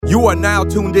You are now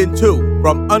tuned into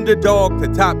From Underdog to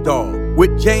Top Dog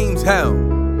with James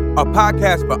Helm, a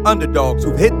podcast for underdogs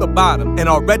who've hit the bottom and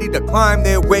are ready to climb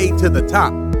their way to the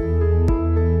top.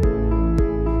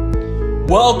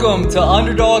 Welcome to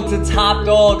Underdog to Top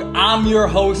Dog. I'm your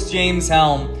host, James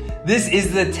Helm. This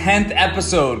is the 10th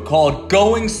episode called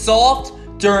Going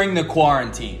Soft During the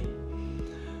Quarantine.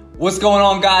 What's going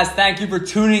on, guys? Thank you for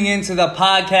tuning into the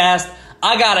podcast.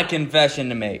 I got a confession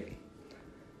to make.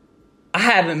 I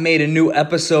haven't made a new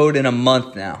episode in a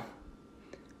month now.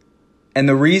 And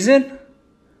the reason?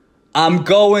 I'm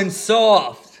going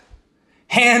soft.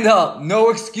 Hand up, no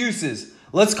excuses.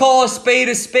 Let's call a spade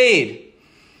a spade.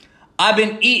 I've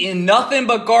been eating nothing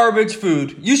but garbage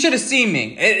food. You should have seen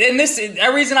me. And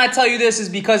the reason I tell you this is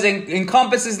because it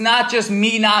encompasses not just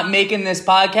me not making this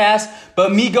podcast,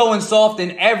 but me going soft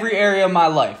in every area of my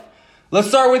life. Let's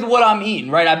start with what I'm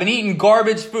eating, right? I've been eating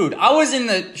garbage food. I was in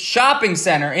the shopping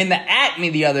center in the Acme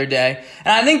the other day, and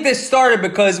I think this started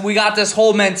because we got this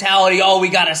whole mentality, we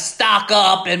got to stock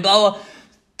up and blah, blah.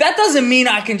 That doesn't mean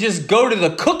I can just go to the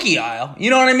cookie aisle.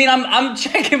 You know what I mean? I'm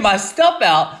checking my stuff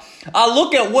out. I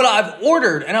look at what I've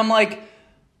ordered, and I'm like,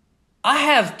 I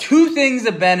have 2 things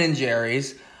of Ben &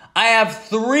 Jerry's. I have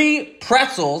 3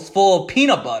 pretzels full of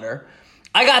peanut butter.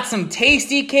 I got some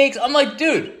tasty cakes. I'm like,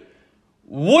 dude,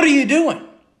 what are you doing?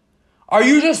 Are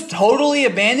you just totally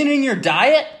abandoning your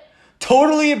diet?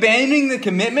 Totally abandoning the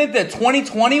commitment that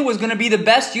 2020 was going to be the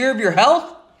best year of your health?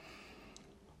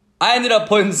 I ended up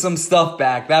putting some stuff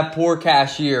back. That poor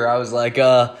cashier. I was like,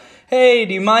 hey,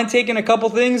 do you mind taking a couple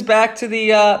things back to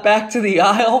the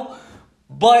aisle?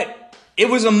 But it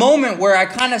was a moment where I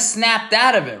kind of snapped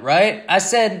out of it, right? I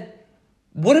said,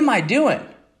 what am I doing?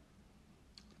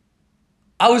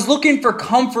 I was looking for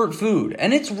comfort food,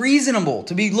 and it's reasonable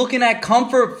to be looking at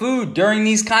comfort food during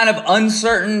these kind of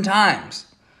uncertain times.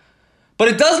 But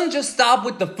it doesn't just stop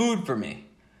with the food for me.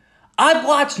 I've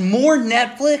watched more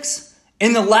Netflix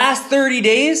in the last 30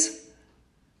 days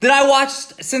than I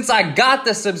watched since I got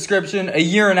the subscription a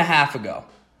year and a half ago.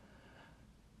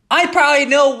 I probably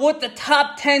know what the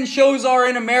top 10 shows are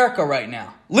in America right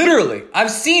now. Literally, I've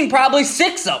seen probably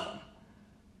 6 of them.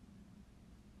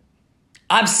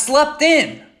 I've slept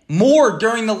in more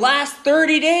during the last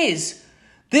 30 days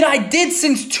than I did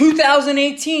since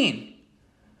 2018.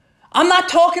 I'm not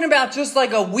talking about just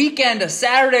like a weekend, a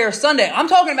Saturday or Sunday. I'm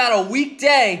talking about a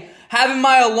weekday having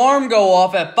my alarm go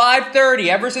off at 5:30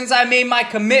 ever since I made my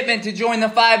commitment to join the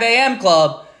 5 a.m.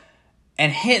 club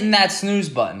and hitting that snooze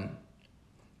button.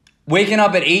 Waking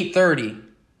up at 8:30.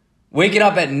 Waking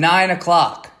up at 9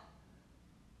 o'clock.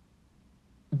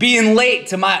 Being late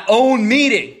to my own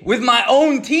meeting with my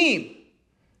own team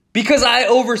because I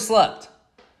overslept.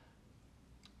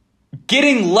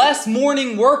 Getting less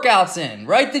morning workouts in,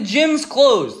 right? The gym's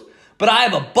closed, but I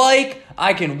have a bike,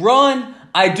 I can run,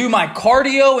 I do my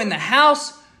cardio in the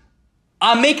house.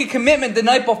 I make a commitment the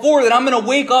night before that I'm going to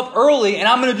wake up early and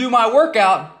I'm going to do my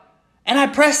workout, and I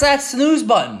press that snooze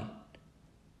button.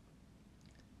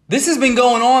 This has been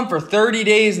going on for 30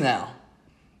 days now.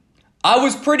 I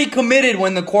was pretty committed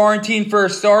when the quarantine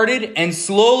first started, and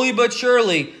slowly but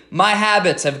surely, my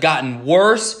habits have gotten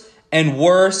worse and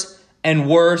worse and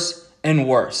worse and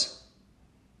worse.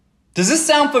 Does this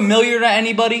sound familiar to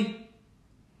anybody?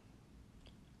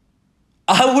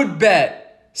 I would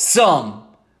bet some,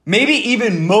 maybe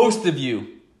even most of you,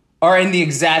 are in the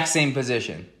exact same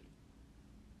position.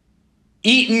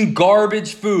 Eating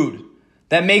garbage food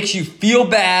that makes you feel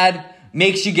bad,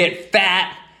 makes you get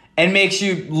fat, and makes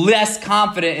you less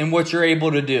confident in what you're able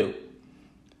to do.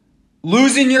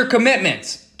 Losing your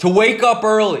commitments to wake up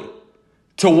early,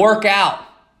 to work out,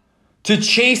 to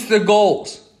chase the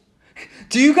goals.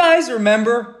 Do you guys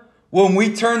remember when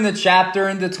we turned the chapter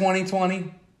into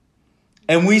 2020?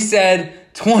 And we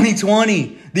said,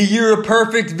 2020, the year of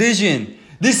perfect vision.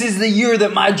 This is the year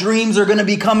that my dreams are going to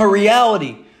become a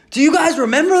reality. Do you guys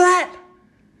remember that?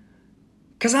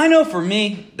 Because I know for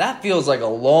me, that feels like a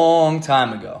long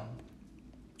time ago.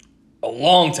 A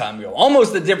long time ago.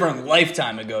 Almost a different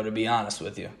lifetime ago, to be honest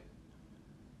with you.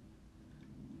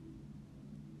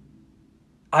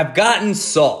 I've gotten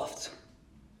soft.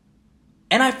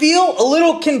 And I feel a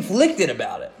little conflicted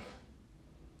about it.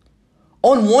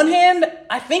 On one hand,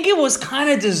 I think it was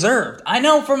kind of deserved. I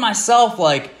know for myself,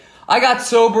 I got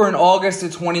sober in August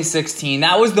of 2016.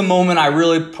 That was the moment I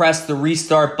really pressed the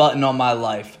restart button on my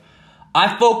life.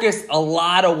 I focused a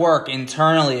lot of work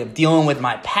internally of dealing with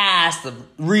my past, of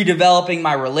redeveloping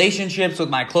my relationships with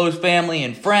my close family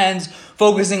and friends,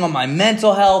 focusing on my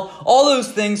mental health, all those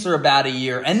things for about a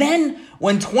year. And then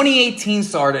when 2018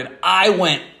 started, I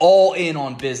went all in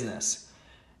on business.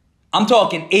 I'm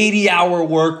talking 80-hour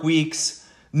work weeks,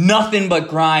 nothing but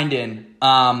grinding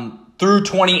through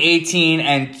 2018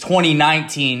 and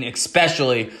 2019,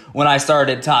 especially when I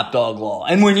started Top Dog Law.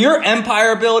 And when you're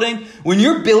empire building, when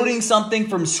you're building something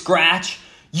from scratch,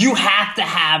 you have to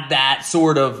have that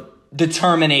sort of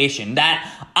determination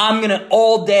that I'm going to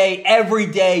all day, every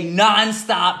day,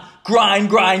 nonstop,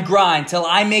 grind till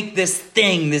I make this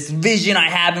thing, this vision I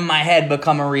have in my head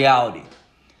become a reality.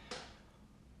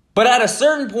 But at a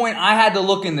certain point, I had to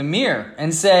look in the mirror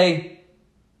and say,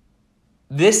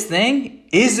 this thing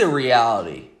is a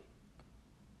reality.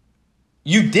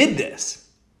 You did this.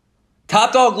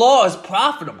 Top Dog Law is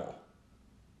profitable.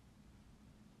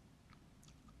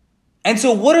 And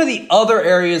so what are the other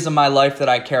areas of my life that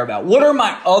I care about? What are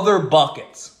my other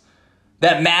buckets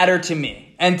that matter to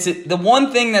me? And the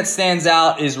one thing that stands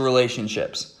out is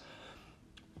relationships.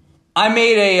 I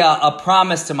made a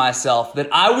promise to myself that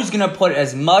I was going to put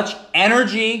as much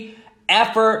energy,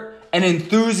 effort, and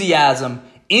enthusiasm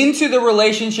into the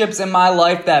relationships in my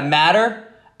life that matter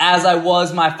as I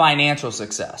was my financial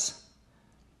success.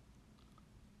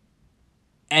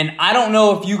 And I don't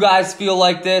know if you guys feel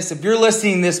like this. If you're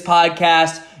listening to this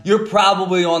podcast, you're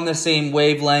probably on the same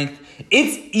wavelength.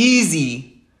 It's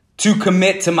easy to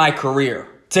commit to my career,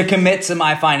 to commit to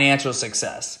my financial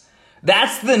success.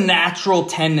 That's the natural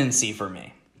tendency for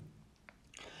me.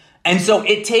 And so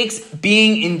it takes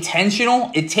being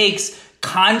intentional. It takes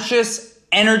conscious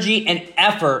energy and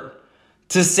effort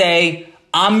to say,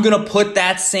 I'm going to put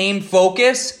that same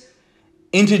focus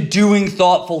into doing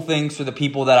thoughtful things for the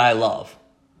people that I love,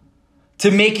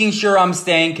 to making sure I'm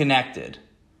staying connected,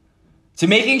 to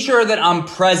making sure that I'm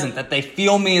present, that they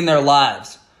feel me in their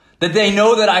lives, that they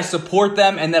know that I support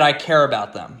them and that I care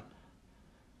about them.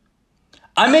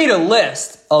 I made a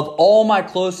list of all my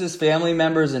closest family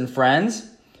members and friends,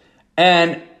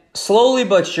 and slowly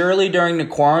but surely during the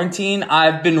quarantine,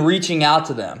 I've been reaching out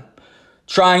to them,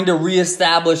 trying to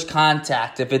reestablish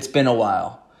contact if it's been a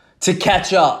while, to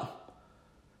catch up,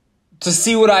 to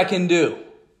see what I can do.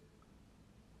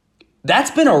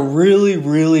 That's been a really,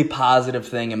 really positive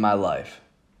thing in my life.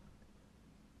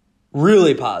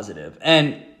 Really positive.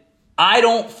 And I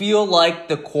don't feel like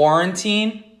the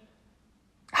quarantine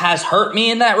has hurt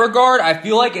me in that regard. I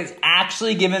feel like it's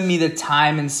actually given me the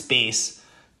time and space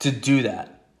to do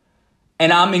that.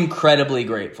 And I'm incredibly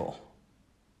grateful.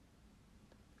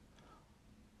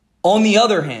 On the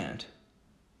other hand,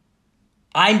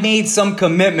 I made some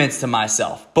commitments to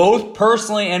myself, both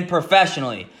personally and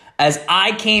professionally, as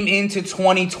I came into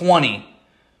 2020,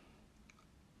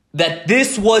 that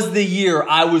this was the year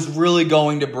I was really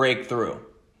going to break through.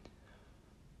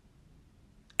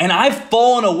 And I've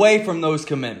fallen away from those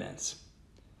commitments.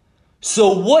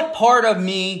 So what part of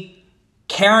me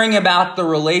caring about the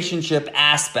relationship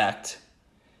aspect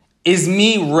is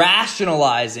me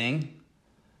rationalizing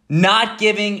not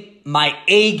giving my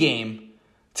A game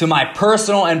to my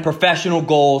personal and professional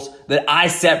goals that I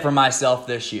set for myself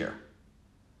this year?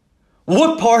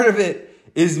 What part of it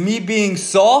is me being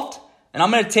soft? And I'm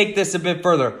going to take this a bit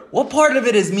further. What part of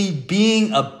it is me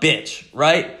being a bitch,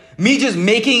 right? Me just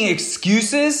making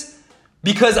excuses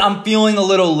because I'm feeling a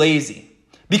little lazy,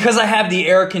 because I have the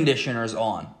air conditioners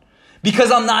on,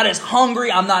 because I'm not as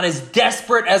hungry, I'm not as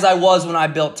desperate as I was when I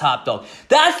built Top Dog.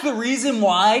 That's the reason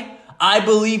why I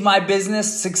believe my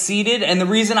business succeeded, and the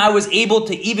reason I was able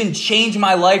to even change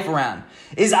my life around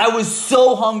is I was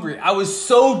so hungry. I was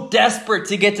so desperate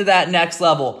to get to that next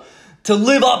level, to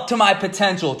live up to my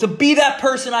potential, to be that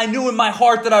person I knew in my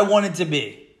heart that I wanted to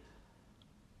be.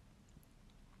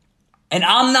 And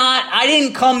I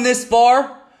didn't come this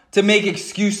far to make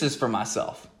excuses for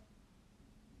myself.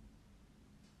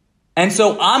 And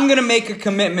so I'm going to make a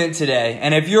commitment today.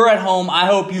 And if you're at home, I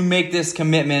hope you make this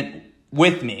commitment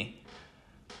with me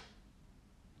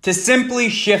to simply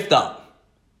shift up.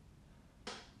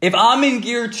 If I'm in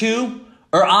gear 2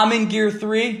 or I'm in gear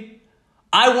 3,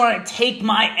 I want to take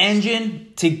my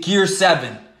engine to gear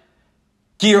 7,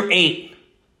 gear 8.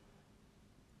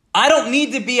 I don't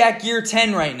need to be at gear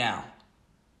 10 right now.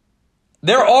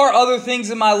 There are other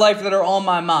things in my life that are on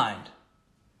my mind.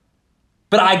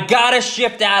 But I gotta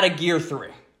shift out of gear 3.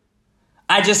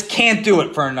 I just can't do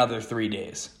it for another 3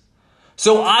 days.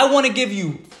 So I want to give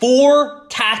you 4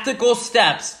 tactical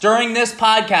steps during this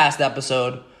podcast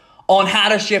episode on how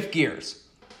to shift gears.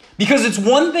 Because it's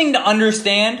one thing to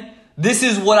understand this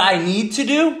is what I need to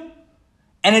do,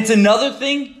 and it's another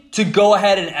thing to go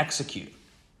ahead and execute.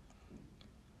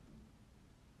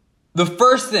 The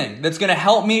first thing that's going to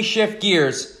help me shift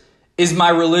gears is my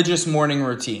religious morning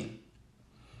routine.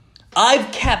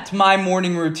 I've kept my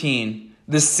morning routine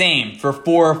the same for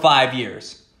 4 or 5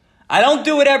 years. I don't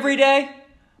do it every day,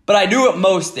 but I do it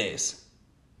most days.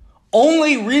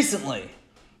 Only recently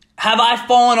have I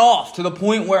fallen off to the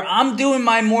point where I'm doing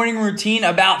my morning routine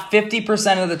about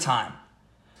 50% of the time.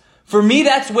 For me,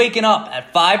 that's waking up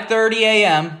at 5:30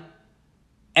 a.m.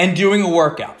 and doing a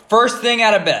workout. First thing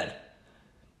out of bed.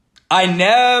 I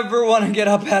never want to get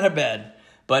up out of bed,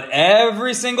 but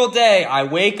every single day I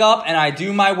wake up and I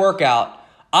do my workout.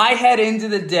 I head into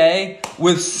the day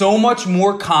with so much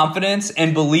more confidence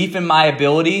and belief in my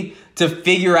ability to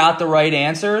figure out the right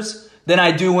answers than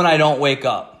I do when I don't wake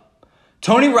up.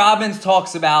 Tony Robbins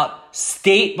talks about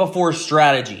state before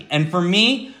strategy. And for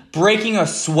me, breaking a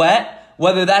sweat,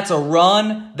 whether that's a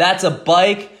run, that's a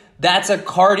bike, that's a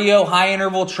cardio, high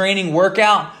interval training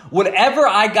workout, whatever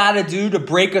I got to do to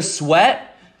break a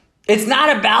sweat, it's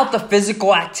not about the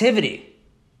physical activity.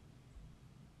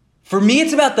 For me,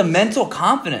 it's about the mental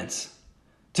confidence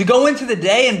to go into the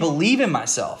day and believe in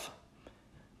myself.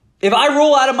 If I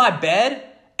roll out of my bed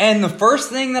and the first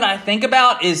thing that I think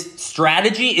about is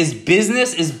strategy, is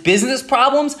business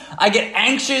problems, I get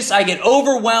anxious, I get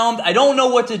overwhelmed, I don't know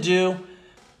what to do.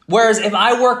 Whereas if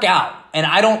I work out and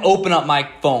I don't open up my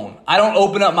phone, I don't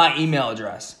open up my email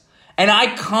address, and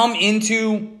I come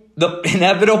into the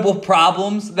inevitable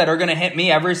problems that are going to hit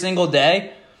me every single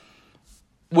day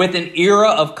with an era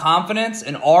of confidence,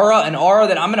 an aura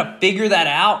that I'm going to figure that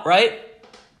out, right?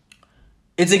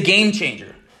 It's a game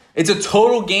changer. It's a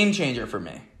total game changer for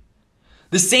me.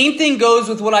 The same thing goes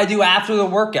with what I do after the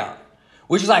workout,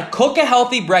 which is I cook a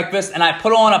healthy breakfast and I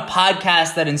put on a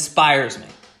podcast that inspires me.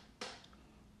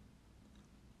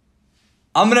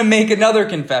 I'm going to make another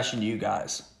confession to you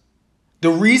guys. The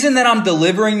reason that I'm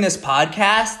delivering this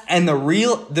podcast and the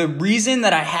reason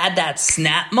that I had that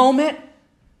snap moment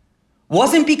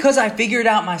wasn't because I figured it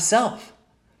out myself.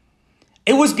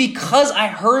 It was because I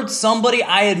heard somebody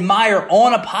I admire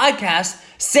on a podcast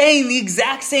saying the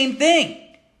exact same thing.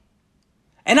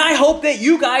 And I hope that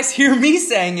you guys hear me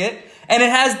saying it and it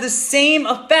has the same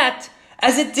effect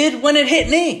as it did when it hit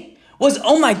me. Was,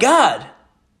 oh my God,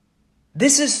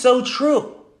 this is so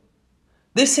true.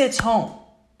 This hits home.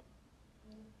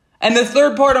 And the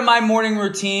third part of my morning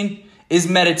routine is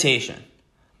meditation.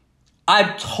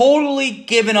 I've totally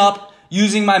given up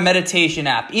using my meditation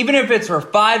app, even if it's for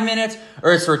 5 minutes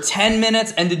or it's for 10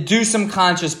 minutes, and to do some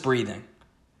conscious breathing.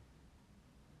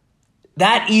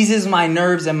 That eases my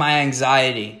nerves and my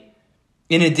anxiety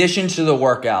in addition to the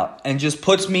workout and just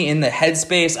puts me in the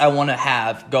headspace I want to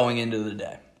have going into the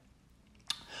day.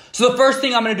 So the first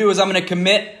thing I'm going to do is I'm going to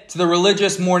commit to the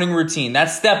religious morning routine.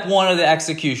 That's step 1 of the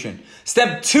execution.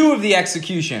 Step 2 of the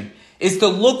execution is to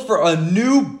look for a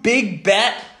new big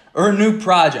bet or a new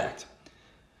project.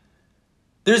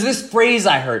 There's this phrase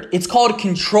I heard. It's called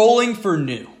controlling for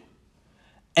new.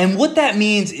 And what that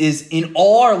means is in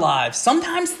all our lives,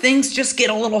 sometimes things just get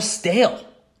a little stale.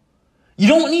 You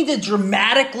don't need to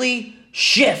dramatically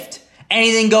shift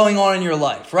anything going on in your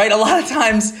life, right? A lot of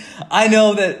times I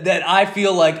know that I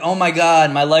feel like, oh my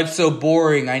God, my life's so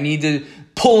boring. I need to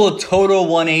pull a total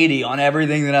 180 on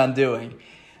everything that I'm doing.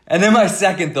 And then my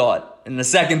second thought, and the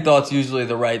second thought's usually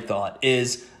the right thought,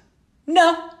 is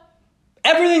no,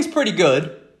 everything's pretty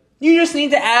good. You just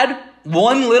need to add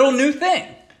one little new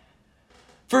thing.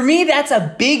 For me, that's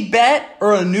a big bet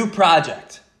or a new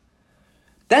project.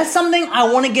 That's something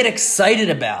I want to get excited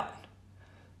about.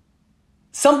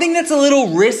 Something that's a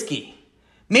little risky.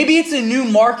 Maybe it's a new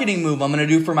marketing move I'm going to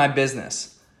do for my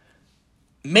business.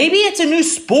 Maybe it's a new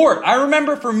sport. I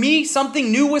remember for me,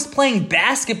 something new was playing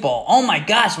basketball. Oh my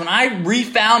gosh, when I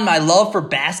refound my love for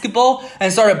basketball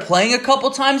and started playing a couple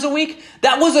times a week,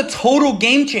 that was a total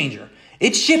game changer.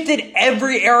 It shifted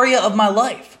every area of my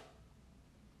life.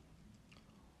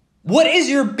 What is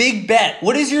your big bet?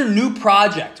 What is your new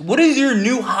project? What is your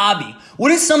new hobby?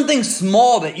 What is something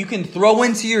small that you can throw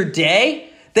into your day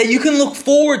that you can look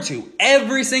forward to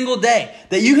every single day,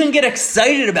 that you can get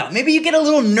excited about? Maybe you get a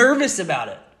little nervous about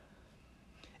it.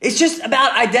 It's just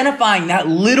about identifying that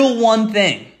little one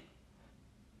thing.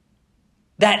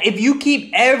 That if you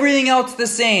keep everything else the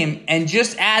same and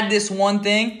just add this one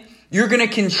thing, you're going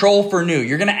to control for new.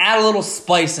 You're going to add a little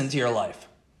spice into your life.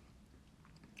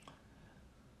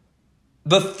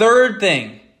 The third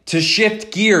thing to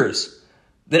shift gears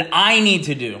that I need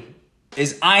to do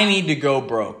is I need to go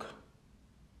broke.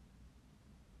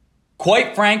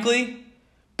 Quite frankly,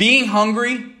 being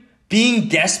hungry, being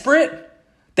desperate,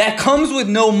 that comes with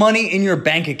no money in your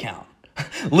bank account.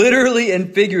 Literally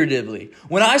and figuratively.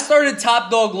 When I started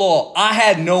Top Dog Law, I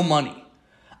had no money.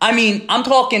 I mean, I'm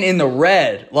talking in the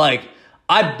red. Like,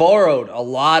 I borrowed a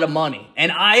lot of money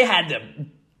and I had to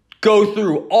go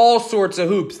through all sorts of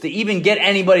hoops to even get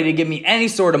anybody to give me any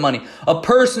sort of money. A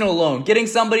personal loan, getting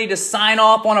somebody to sign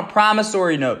off on a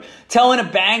promissory note, telling a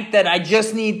bank that I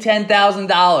just need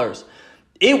 $10,000.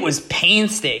 It was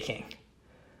painstaking.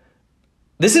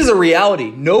 This is a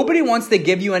reality. Nobody wants to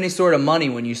give you any sort of money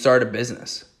when you start a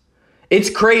business. It's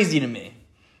crazy to me.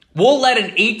 We'll let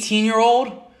an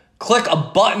 18-year-old click a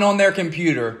button on their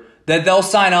computer that they'll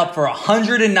sign up for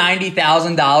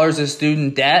 $190,000 of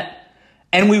student debt,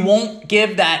 and we won't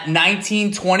give that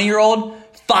 19, 20-year-old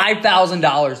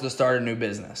 $5,000 to start a new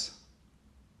business.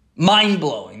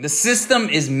 Mind-blowing. The system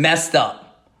is messed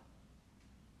up.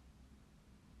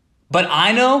 But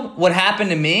I know what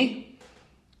happened to me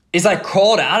is I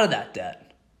crawled out of that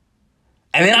debt.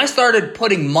 And then I started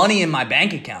putting money in my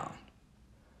bank account.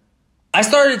 I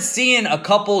started seeing a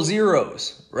couple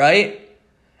zeros, right?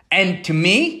 And to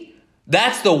me,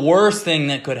 that's the worst thing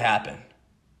that could happen.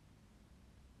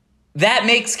 That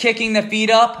makes kicking the feet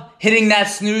up, hitting that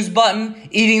snooze button,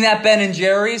 eating that Ben &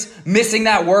 Jerry's, missing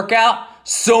that workout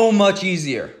so much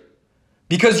easier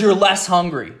because you're less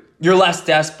hungry, you're less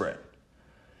desperate.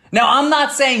 Now, I'm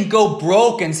not saying go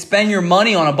broke and spend your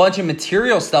money on a bunch of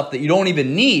material stuff that you don't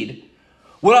even need.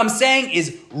 What I'm saying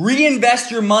is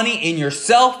reinvest your money in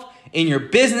yourself, in your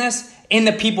business, in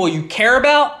the people you care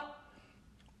about,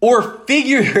 or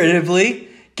figuratively,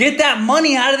 get that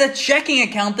money out of the checking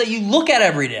account that you look at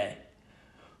every day.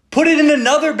 Put it in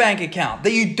another bank account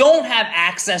that you don't have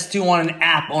access to on an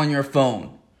app on your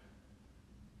phone.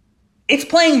 It's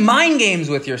playing mind games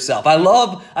with yourself. I've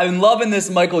been loving this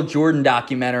Michael Jordan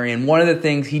documentary, and one of the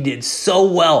things he did so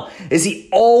well is he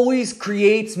always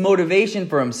creates motivation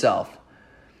for himself.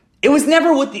 It was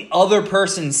never what the other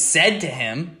person said to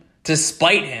him to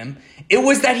spite him. It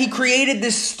was that he created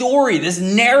this story, this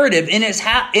narrative in his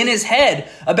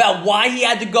head about why he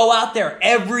had to go out there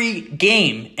every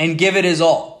game and give it his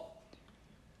all.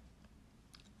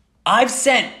 I've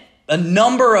sent a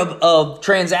number of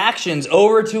transactions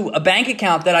over to a bank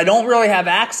account that I don't really have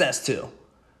access to.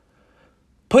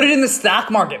 Put it in the stock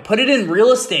market. Put it in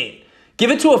real estate. Give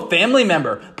it to a family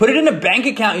member. Put it in a bank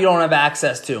account you don't have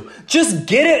access to. Just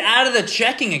get it out of the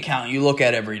checking account you look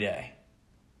at every day.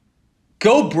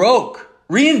 Go broke.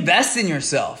 Reinvest in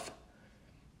yourself.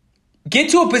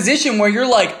 Get to a position where you're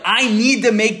like, I need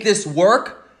to make this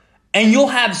work, and you'll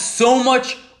have so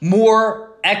much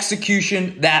more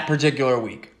execution that particular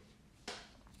week.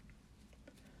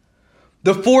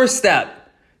 The fourth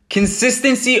step,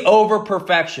 consistency over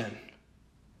perfection.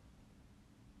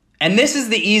 And this is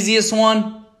the easiest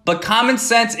one, but common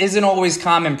sense isn't always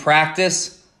common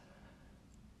practice.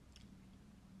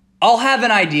 I'll have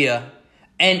an idea,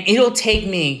 and it'll take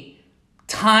me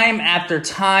time after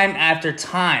time after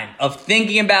time of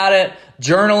thinking about it,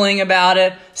 journaling about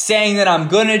it, saying that I'm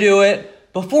going to do it,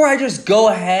 before I just go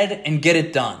ahead and get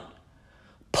it done.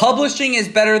 Publishing is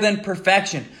better than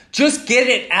perfection. Just get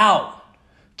it out.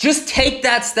 Just take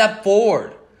that step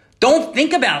forward. Don't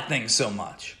think about things so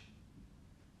much.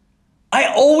 I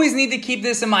always need to keep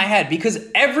this in my head because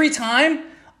every time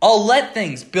I'll let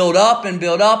things build up and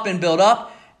build up and build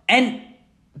up. And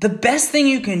the best thing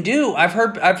you can do, I've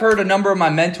heard a number of my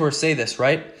mentors say this,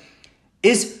 right?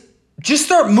 Is just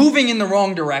start moving in the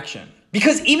wrong direction.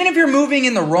 Because even if you're moving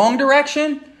in the wrong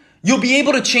direction, you'll be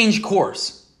able to change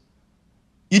course.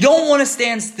 You don't want to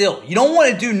stand still. You don't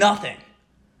want to do nothing.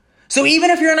 So even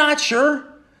if you're not sure,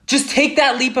 just take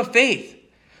that leap of faith.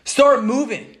 Start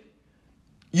moving.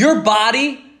 Your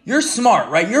body, you're smart,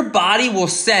 right? Your body will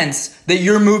sense that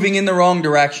you're moving in the wrong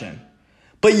direction.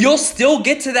 But you'll still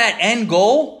get to that end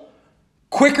goal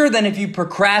quicker than if you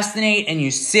procrastinate and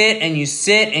you sit and you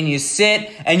sit and you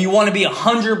sit and you want to be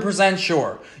 100%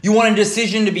 sure. You want a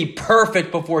decision to be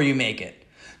perfect before you make it.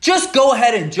 Just go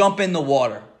ahead and jump in the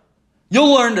water.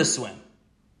 You'll learn to swim.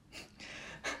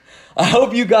 I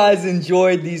hope you guys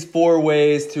enjoyed these 4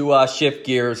 ways to shift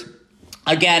gears.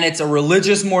 Again, it's a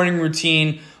religious morning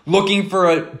routine, looking for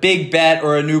a big bet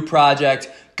or a new project,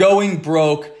 going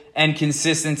broke, and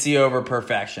consistency over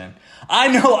perfection. I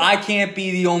know I can't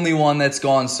be the only one that's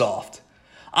gone soft.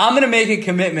 I'm going to make a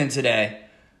commitment today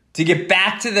to get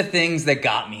back to the things that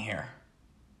got me here.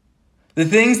 The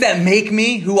things that make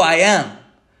me who I am.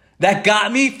 That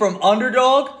got me from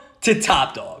underdog to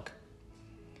top dog.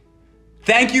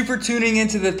 Thank you for tuning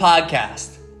into the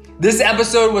podcast. This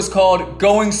episode was called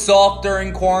Going Soft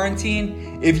During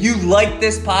Quarantine. If you like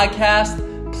this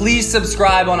podcast, please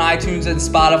subscribe on iTunes and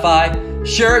Spotify.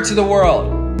 Share it to the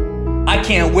world. I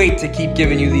can't wait to keep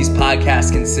giving you these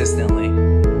podcasts consistently.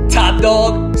 Top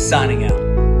Dog, signing out.